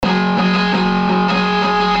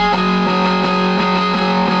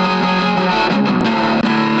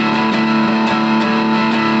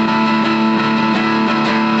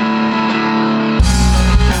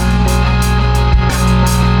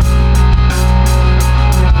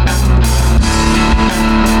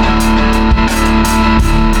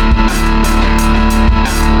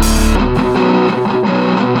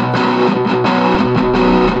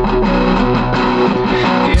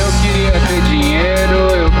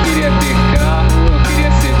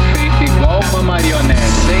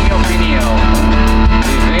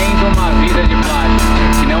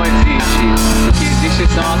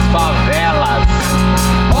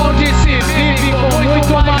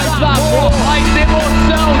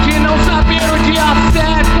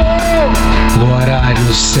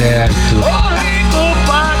tudo certo. O rico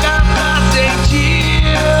paga pra sentir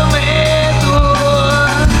medo,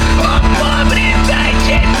 o pobre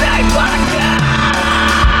sente sai pagar.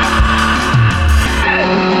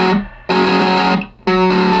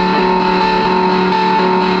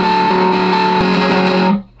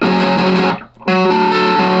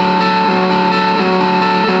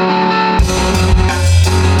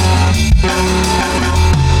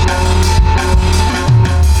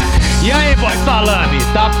 E aí, boy salame,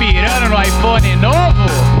 tá pirando no iPhone novo?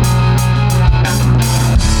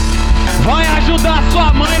 Vai ajudar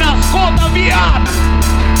sua mãe nas contas, viado!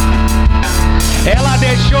 Ela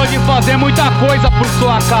deixou de fazer muita coisa por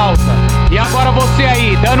sua causa. E agora você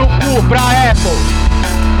aí, dando cu pra Apple,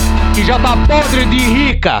 que já tá podre de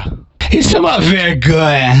rica. Isso é uma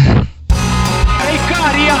vergonha. Ei,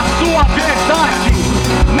 cara, e a sua verdade?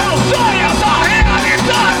 Não saia da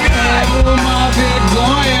realidade! É uma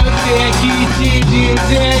vergonha eu ter que te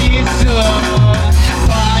dizer isso.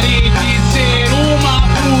 Pare de ser uma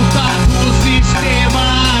puta do sistema.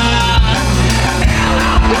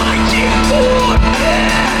 Ela vai te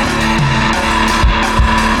fuder.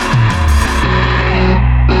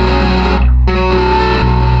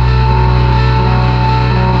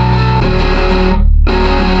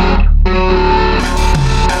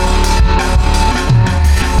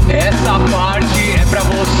 Essa parte é pra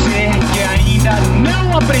você que ainda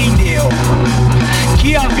não aprendeu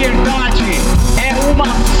que a verdade é uma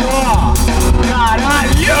só,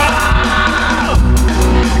 caralho!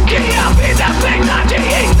 Que a vida é feita de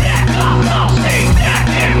entregação, se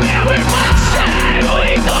entregue, meu irmão. Zero e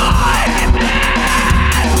dois.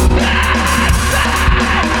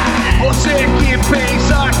 Você que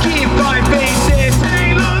pensa que vai vencer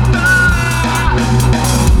sem lutar,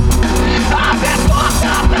 A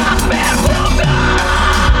resposta das perguntas.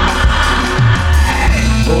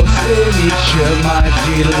 Você me chama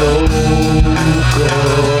de louco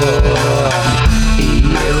e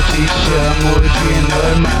eu te chamo de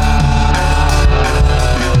normal.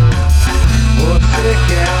 Você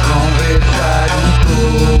quer conversar um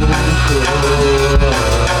pouco,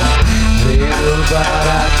 ver o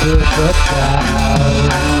barato total.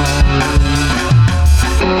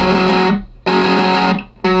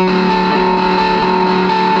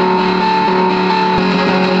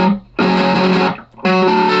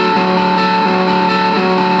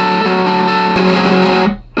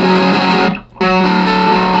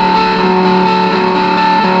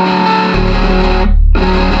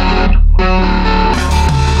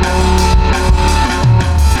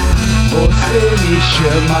 Você me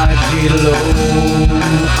chama de louco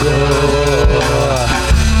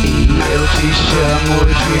e eu te chamo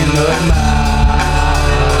de normal.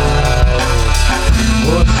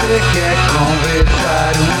 Você quer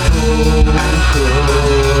conversar um pouco,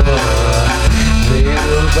 ver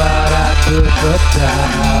o barato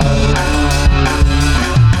total.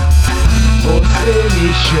 Você me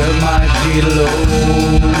chama de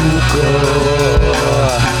louco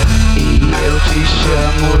e eu te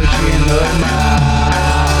chamo de normal.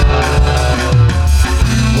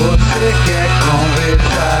 Você quer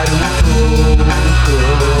conversar um pouco,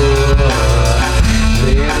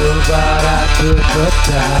 ver o barato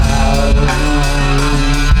total.